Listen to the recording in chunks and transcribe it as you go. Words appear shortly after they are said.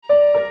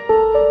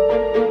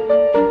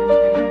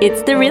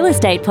It's the Real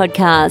Estate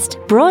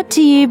Podcast, brought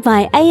to you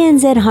by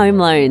ANZ Home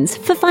Loans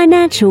for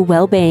financial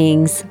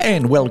well-beings.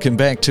 And welcome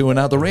back to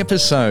another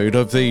episode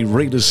of the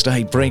Real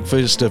Estate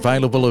Breakfast,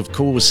 available, of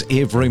course,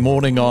 every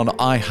morning on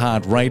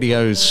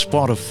iHeartRadio,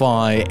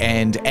 Spotify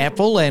and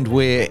Apple, and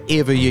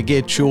wherever you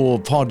get your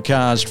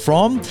podcast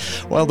from.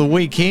 Well, the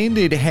weekend,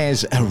 it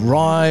has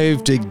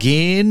arrived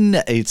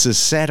again. It's a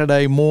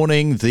Saturday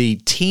morning, the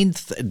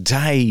 10th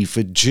day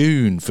for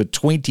June for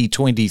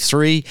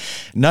 2023.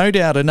 No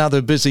doubt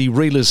another busy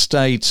real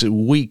estate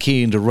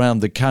weekend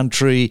around the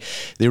country.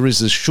 There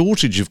is a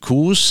shortage, of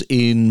course,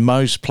 in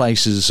most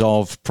places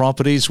of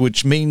properties,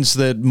 which means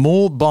that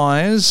more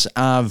buyers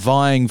are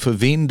vying for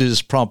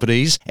vendors'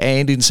 properties,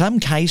 and in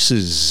some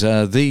cases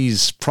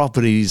these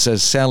properties are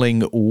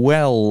selling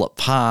well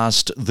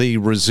past the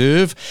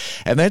reserve.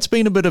 And that's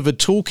been a bit of a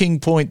talking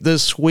point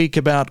this week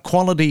about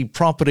quality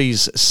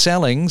properties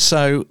selling.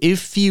 So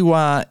if you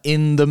are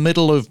in the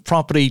middle of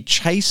property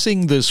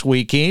chasing this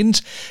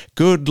weekend,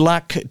 good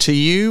luck to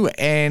you,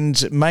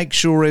 and make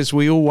sure, as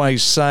we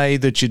always say,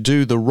 that you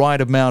do the right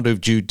amount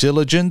of due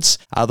diligence.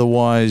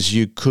 Otherwise,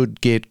 you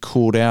could get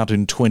caught out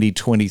in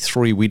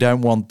 2023. We don't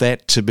want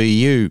that to be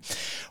you.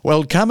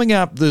 Well, coming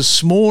up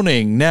this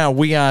morning, now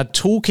we are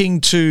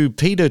talking to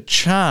Peter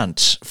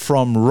Chant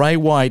from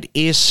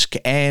Rawhite-esque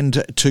and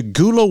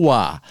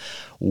Toogoolawah.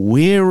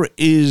 Where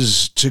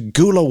is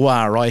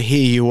Toogoolawah, I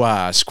hear you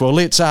ask? Well,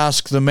 let's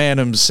ask the man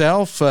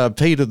himself,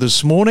 Peter,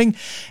 this morning.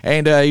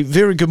 And a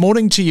very good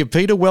morning to you,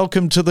 Peter.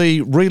 Welcome to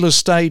the Real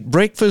Estate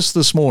Breakfast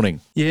this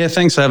morning. Yeah,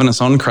 thanks for having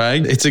us on,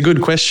 Craig. It's a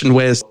good question.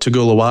 Where's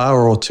Toogoolawah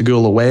or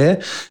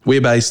Toogoolaware?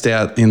 We're based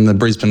out in the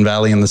Brisbane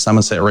Valley in the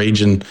Somerset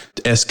region.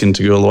 Esk and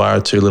Toogoolawah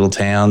are two little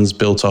towns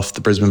built off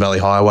the Brisbane Valley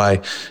Highway,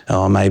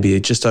 maybe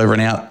just over an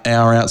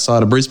hour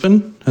outside of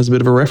Brisbane, as a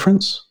bit of a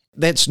reference.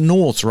 That's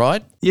north,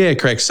 right? Yeah,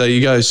 correct. So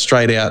you go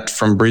straight out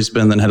from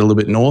Brisbane, then head a little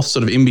bit north,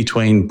 sort of in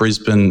between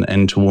Brisbane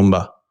and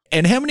Toowoomba.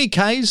 And how many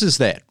Ks is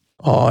that?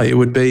 Oh, it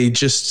would be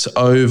just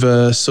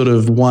over sort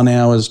of 1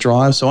 hour's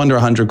drive, so under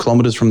 100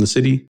 kilometres from the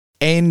city.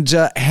 And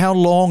how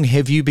long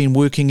have you been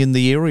working in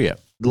the area?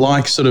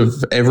 Like sort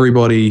of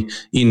everybody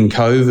in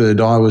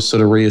COVID, I was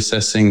sort of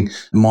reassessing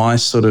my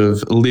sort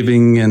of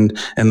living and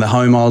the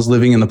home I was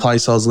living and the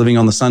place I was living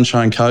on the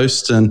Sunshine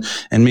Coast. And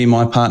me and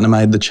my partner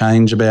made the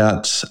change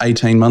about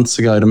 18 months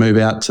ago to move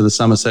out to the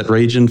Somerset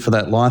region for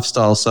that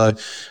lifestyle. So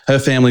her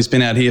family's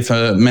been out here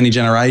for many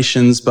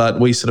generations, but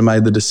we sort of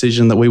made the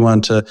decision that we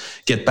wanted to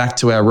get back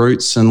to our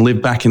roots and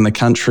live back in the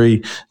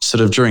country.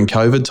 Sort of during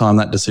COVID time,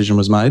 that decision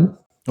was made.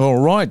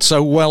 All right.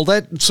 So, well,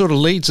 that sort of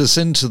leads us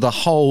into the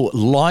whole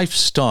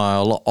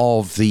lifestyle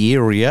of the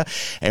area,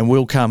 and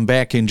we'll come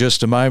back in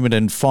just a moment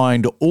and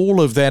find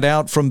all of that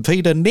out from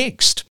Peter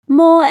next.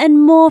 More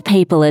and more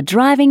people are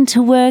driving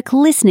to work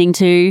listening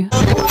to...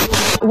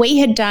 We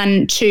had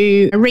done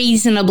 2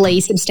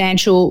 reasonably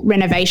substantial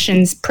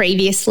renovations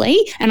previously,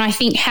 and I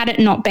think had it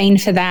not been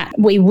for that,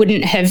 we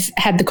wouldn't have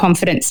had the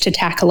confidence to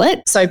tackle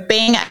it. So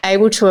being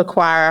able to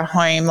acquire a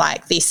home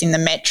like this in the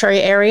metro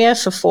area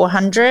for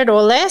 $400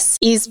 or less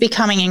is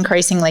becoming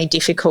increasingly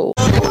difficult.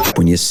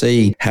 When you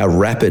see how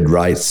rapid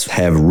rates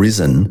have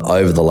risen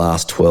over the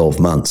last 12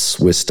 months,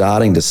 we're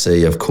starting to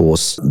see, of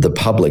course, the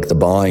public, the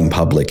buying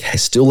public,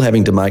 still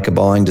having to make a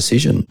buying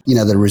decision. You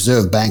know, the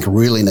Reserve Bank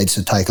really needs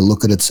to take a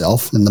look at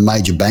itself, and the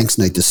major banks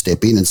need to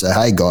step in and say,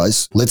 hey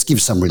guys, let's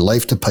give some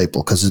relief to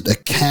people because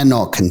it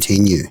cannot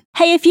continue.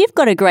 Hey, if you've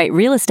got a great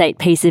real estate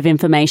piece of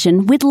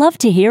information, we'd love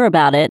to hear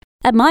about it.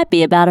 It might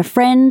be about a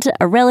friend,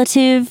 a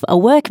relative, a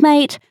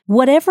workmate,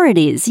 whatever it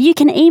is, you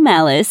can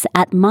email us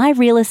at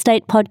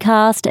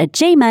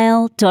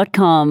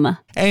myrealestatepodcast@gmail.com.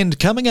 And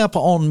coming up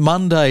on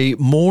Monday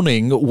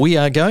morning, we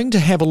are going to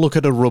have a look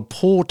at a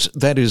report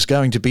that is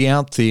going to be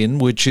out then,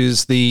 which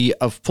is the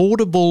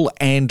Affordable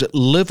and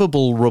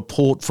Livable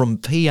Report from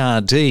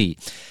PRD.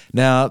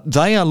 Now,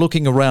 they are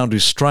looking around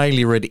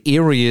Australia at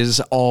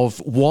areas of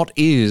what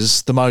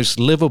is the most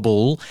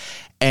livable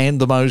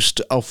and the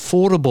most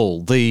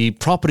affordable. The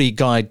property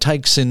guide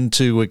takes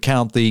into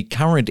account the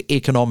current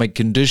economic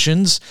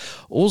conditions,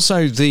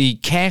 also the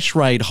cash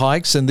rate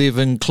hikes, and they've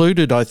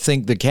included, I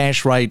think, the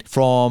cash rate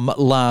from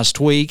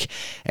last week,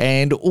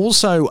 and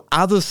also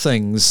other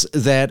things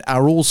that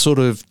are all sort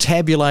of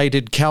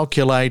tabulated,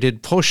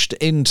 calculated, pushed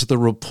into the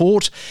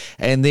report,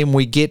 and then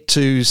we get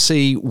to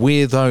see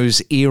where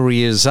those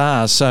areas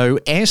are. So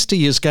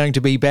Asti is going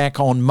to be back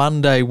on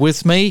Monday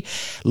with me,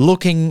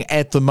 looking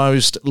at the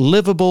most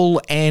livable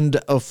and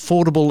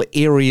affordable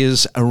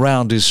areas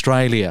around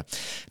Australia.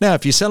 Now,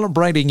 if you're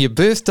celebrating your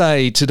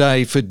birthday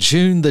today for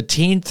June the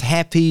 10th,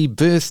 happy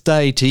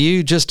birthday to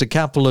you. Just a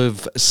couple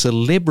of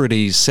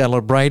celebrities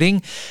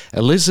celebrating.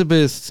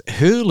 Elizabeth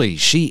Hurley,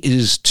 she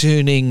is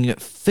turning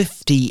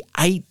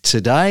 58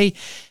 today.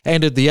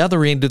 And at the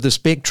other end of the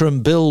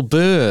spectrum, Bill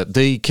Burr,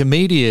 the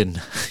comedian,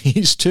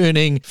 he's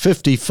turning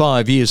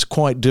 55 years,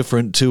 quite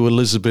different to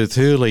Elizabeth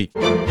Hurley.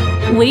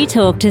 We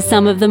talk to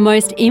some of the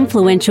most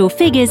influential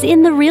figures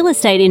in the real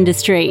estate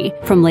industry,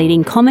 from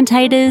leading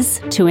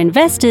commentators to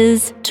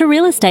investors to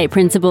real estate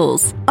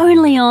principals,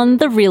 only on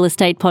the Real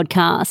Estate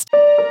Podcast.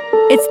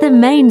 It's the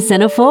Main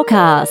Centre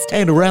forecast.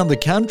 And around the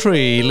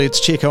country, let's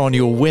check on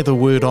your weather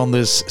word on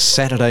this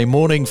Saturday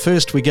morning.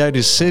 First, we go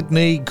to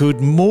Sydney.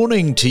 Good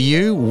morning to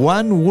you.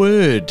 One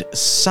word,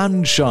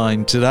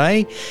 sunshine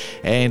today,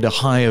 and a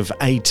high of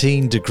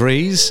 18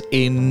 degrees.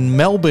 In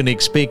Melbourne,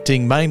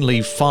 expecting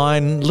mainly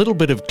fine, little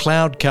bit of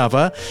cloud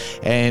cover,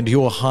 and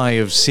your high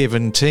of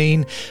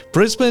 17.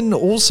 Brisbane,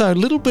 also a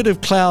little bit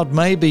of cloud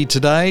maybe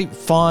today.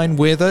 Fine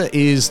weather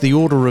is the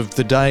order of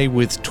the day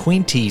with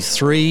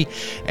 23.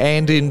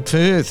 And in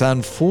Perth,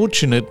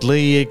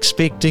 unfortunately,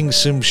 expecting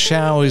some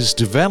showers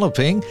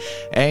developing,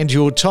 and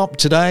your top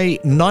today,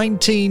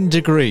 19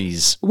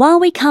 degrees. While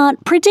we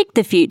can't predict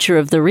the future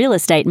of the real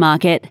estate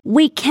market,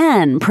 we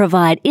can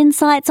provide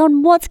insights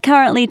on what's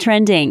currently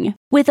trending.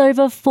 With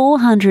over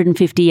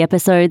 450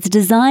 episodes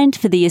designed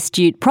for the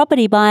astute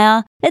property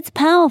buyer, it's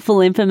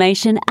powerful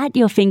information at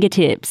your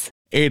fingertips.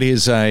 It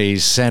is a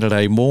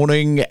Saturday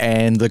morning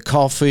and the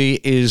coffee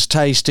is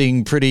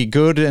tasting pretty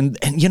good. And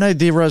you know,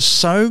 there are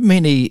so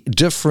many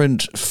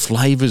different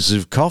flavours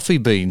of coffee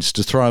beans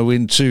to throw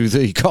into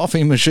the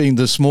coffee machine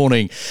this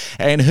morning.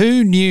 And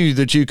who knew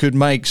that you could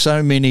make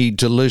so many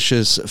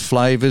delicious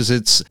flavours?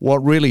 It's what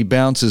really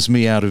bounces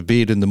me out of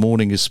bed in the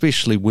morning,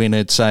 especially when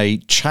it's a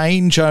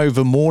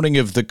changeover morning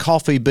of the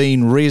coffee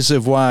bean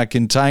reservoir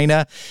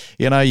container.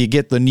 You know, you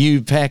get the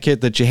new packet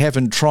that you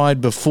haven't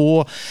tried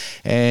before,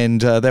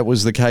 and that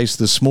was the case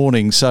this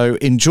morning. So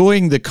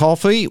enjoying the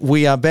coffee.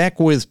 We are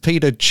back with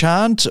Peter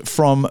Chant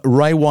from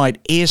Ray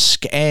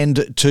White-esque and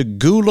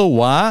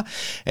Toogoolawah.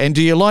 And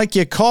do you like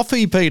your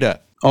coffee, Peter?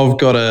 I've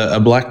got a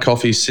black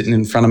coffee sitting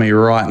in front of me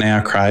right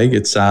now, Craig.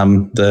 It's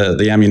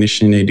the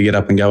ammunition you need to get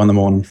up and go in the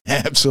morning.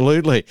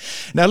 Absolutely.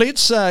 Now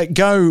let's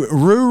go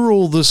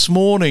rural this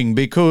morning,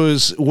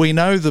 because we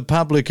know the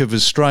public of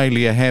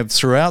Australia have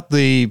throughout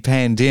the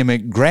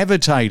pandemic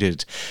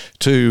gravitated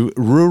to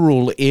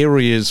rural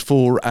areas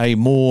for a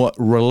more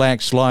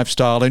relaxed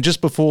lifestyle. And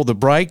just before the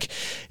break,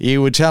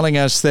 you were telling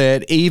us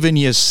that even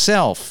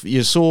yourself,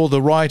 you saw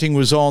the writing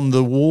was on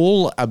the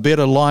wall, a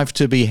better life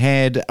to be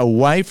had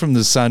away from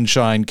the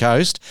Sunshine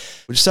Coast.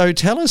 So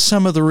tell us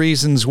some of the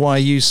reasons why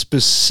you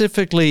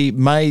specifically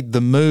made the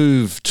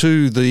move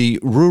to the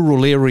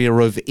rural area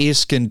of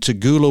Esk and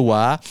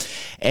Toogoolawah,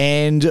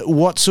 and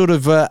what sort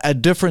of a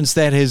difference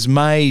that has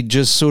made,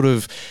 just sort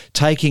of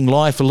taking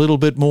life a little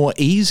bit more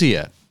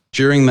easier.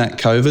 During that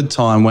COVID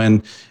time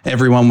when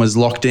everyone was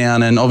locked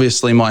down, and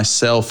obviously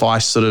myself, I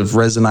sort of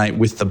resonate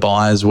with the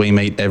buyers we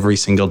meet every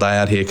single day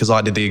out here, because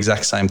I did the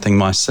exact same thing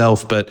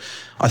myself. But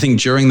I think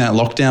during that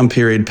lockdown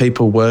period,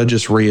 people were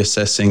just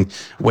reassessing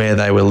where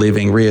they were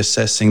living,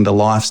 reassessing the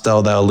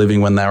lifestyle they were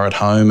living when they were at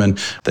home. And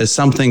there's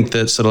something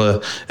that sort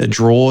of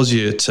draws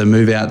you to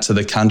move out to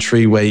the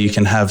country where you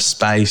can have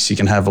space, you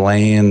can have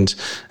land,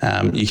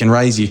 you can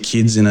raise your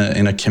kids in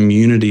a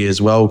community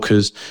as well,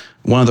 because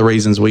one of the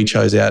reasons we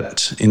chose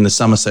out in the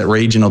Somerset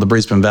region or the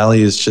Brisbane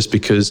Valley is just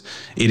because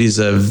it is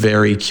a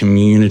very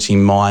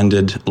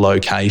community-minded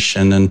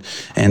location.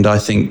 And I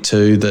think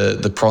too,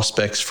 the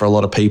prospects for a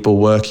lot of people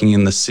working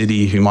in the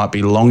city who might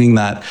be longing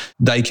that,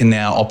 they can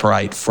now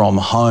operate from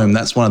home.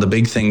 That's one of the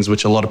big things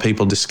which a lot of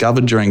people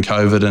discovered during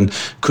COVID, and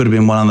could have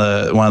been one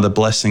of the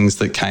blessings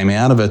that came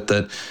out of it,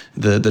 that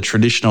the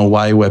traditional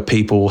way where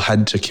people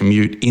had to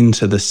commute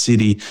into the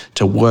city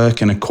to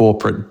work in a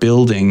corporate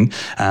building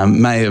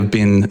may have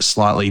been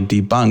slightly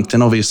debunked.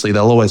 And obviously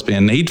there'll always be a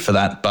need for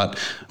that, but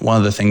one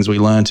of the things we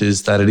learnt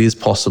is that it is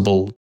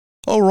possible.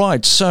 All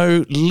right,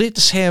 so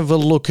let's have a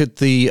look at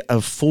the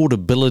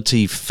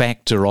affordability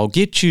factor. I'll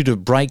get you to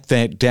break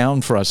that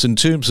down for us in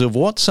terms of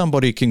what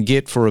somebody can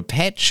get for a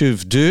patch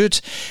of dirt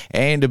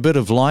and a bit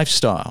of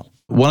lifestyle.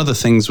 One of the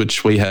things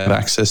which we have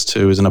access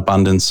to is an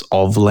abundance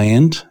of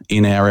land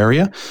in our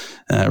area.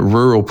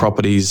 Rural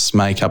properties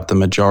make up the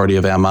majority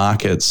of our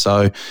market.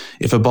 So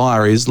if a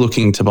buyer is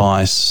looking to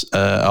buy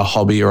a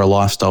hobby or a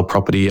lifestyle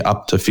property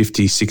up to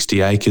 50,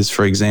 60 acres,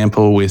 for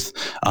example, with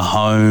a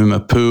home, a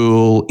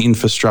pool,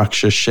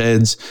 infrastructure,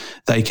 sheds,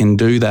 they can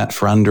do that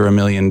for under $1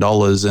 million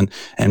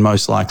and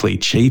most likely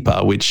cheaper,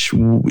 which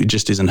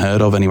just isn't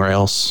heard of anywhere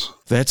else.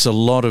 That's a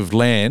lot of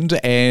land,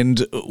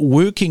 and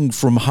working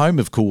from home,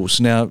 of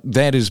course. Now,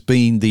 that has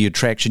been the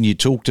attraction. You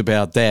talked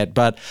about that,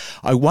 but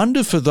I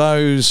wonder for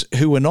those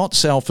who are not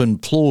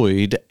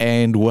self-employed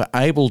and were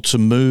able to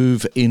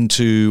move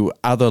into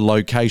other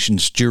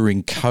locations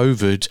during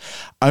COVID,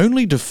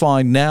 only to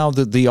find now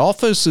that the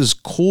office is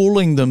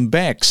calling them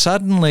back.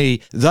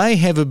 Suddenly, they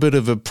have a bit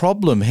of a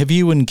problem. Have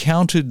you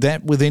encountered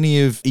that with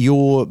any of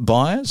your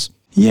buyers?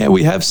 Yeah,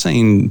 we have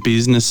seen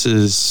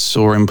businesses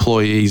or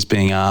employees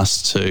being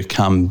asked to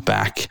come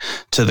back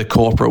to the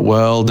corporate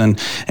world. And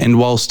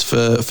whilst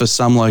for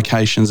some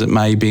locations it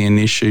may be an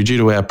issue due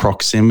to our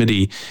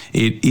proximity,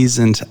 it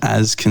isn't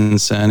as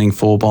concerning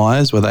for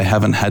buyers where they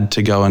haven't had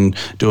to go and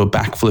do a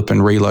backflip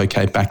and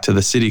relocate back to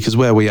the city. Because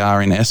where we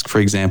are in Esk, for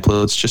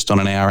example, it's just on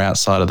an hour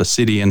outside of the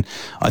city. And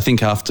I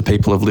think after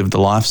people have lived the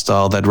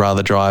lifestyle, they'd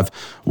rather drive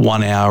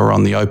 1 hour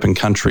on the open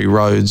country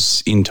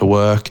roads into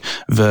work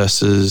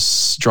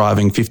versus driving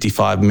driving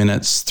 55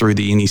 minutes through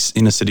the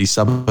inner city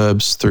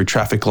suburbs, through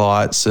traffic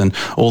lights and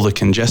all the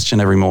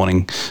congestion every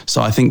morning.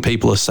 So I think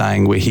people are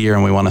saying we're here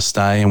and we want to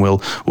stay, and we'll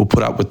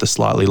put up with the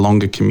slightly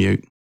longer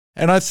commute.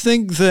 And I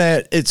think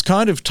that it's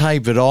kind of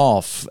tapered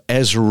off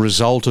as a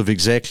result of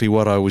exactly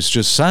what I was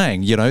just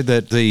saying,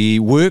 that the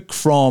work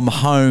from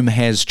home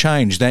has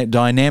changed. That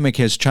dynamic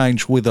has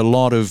changed with a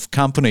lot of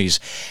companies.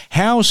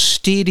 How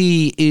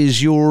steady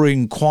is your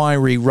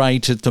inquiry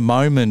rate at the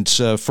moment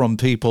from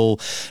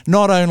people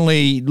not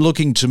only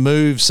looking to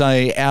move,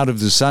 say, out of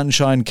the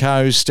Sunshine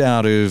Coast,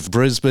 out of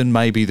Brisbane,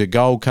 maybe the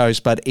Gold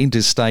Coast, but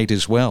interstate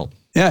as well?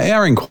 Yeah,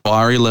 our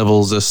inquiry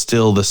levels are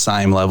still the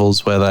same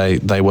levels where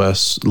they were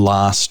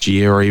last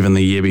year or even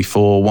the year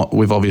before.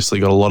 We've obviously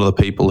got a lot of the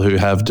people who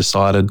have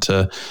decided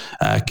to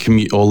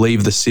commute or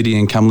leave the city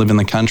and come live in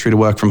the country to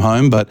work from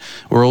home, but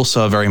we're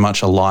also very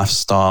much a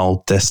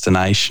lifestyle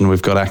destination.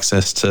 We've got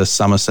access to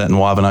Somerset and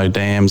Wivenhoe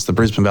Dams, the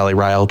Brisbane Valley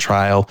Rail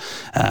Trail.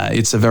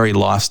 It's a very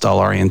lifestyle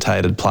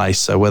orientated place,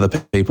 so whether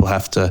people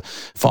have to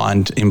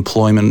find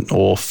employment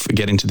or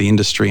get into the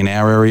industry in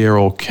our area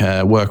or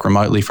work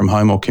remotely from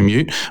home or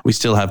commute, we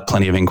still have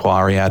plenty of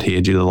inquiry out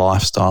here due to the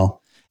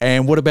lifestyle.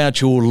 And what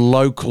about your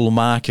local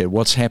market?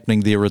 What's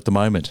happening there at the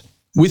moment?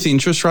 With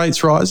interest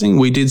rates rising,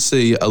 we did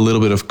see a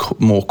little bit of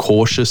more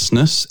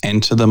cautiousness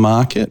enter the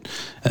market.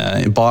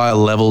 Buyer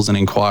levels and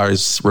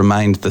inquiries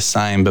remained the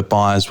same, but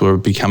buyers were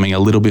becoming a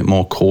little bit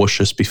more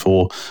cautious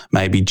before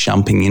maybe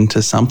jumping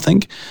into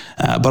something.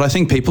 But I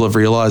think people have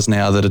realised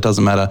now that it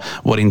doesn't matter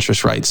what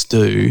interest rates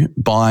do,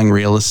 buying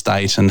real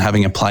estate and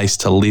having a place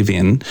to live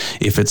in,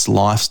 if it's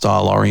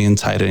lifestyle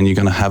orientated and you're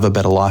going to have a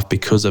better life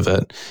because of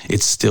it,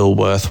 it's still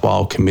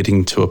worthwhile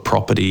committing to a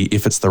property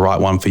if it's the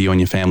right one for you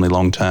and your family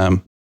long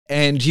term.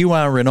 And you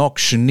are an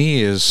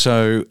auctioneer,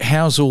 so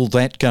how's all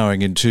that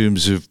going in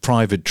terms of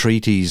private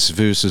treaties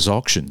versus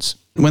auctions?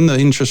 When the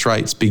interest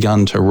rates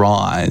begun to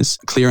rise,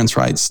 clearance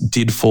rates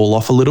did fall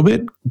off a little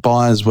bit.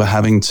 Buyers were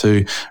having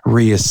to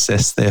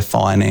reassess their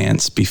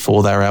finance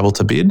before they were able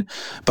to bid.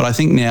 But I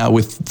think now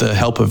with the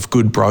help of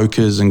good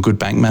brokers and good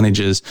bank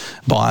managers,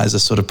 buyers are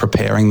sort of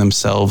preparing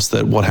themselves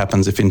that what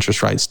happens if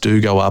interest rates do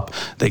go up.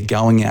 They're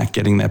going out,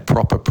 getting their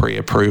proper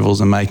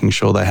pre-approvals and making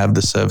sure they have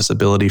the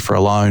serviceability for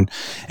a loan,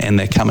 and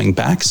they're coming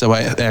back. So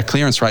our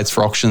clearance rates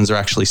for auctions are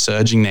actually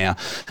surging now.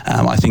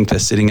 I think they're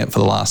sitting at, for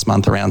the last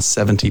month, around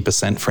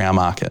 70% for our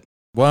market.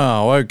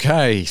 Wow,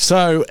 okay.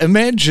 So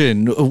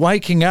imagine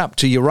waking up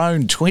to your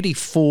own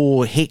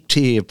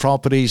 24-hectare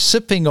property,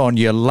 sipping on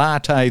your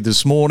latte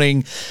this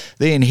morning,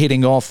 then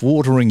heading off,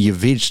 watering your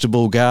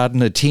vegetable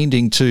garden,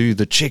 attending to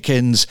the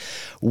chickens.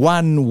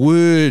 One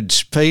word,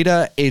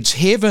 Peter, it's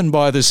heaven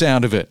by the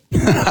sound of it.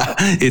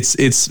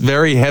 It's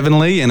very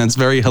heavenly and it's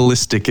very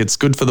holistic. It's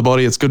good for the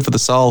body, it's good for the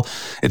soul,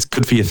 it's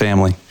good for your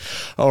family.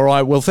 All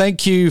right, well,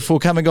 thank you for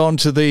coming on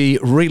to the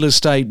Real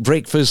Estate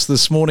Breakfast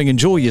this morning.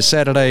 Enjoy your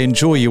Saturday,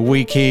 enjoy your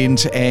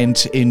weekend,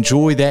 and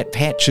enjoy that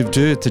patch of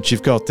dirt that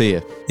you've got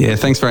there. Yeah,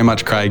 thanks very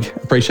much, Craig.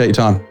 Appreciate your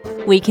time.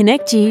 We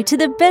connect you to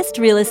the best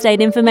real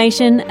estate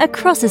information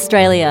across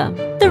Australia.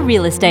 The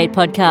Real Estate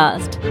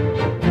Podcast.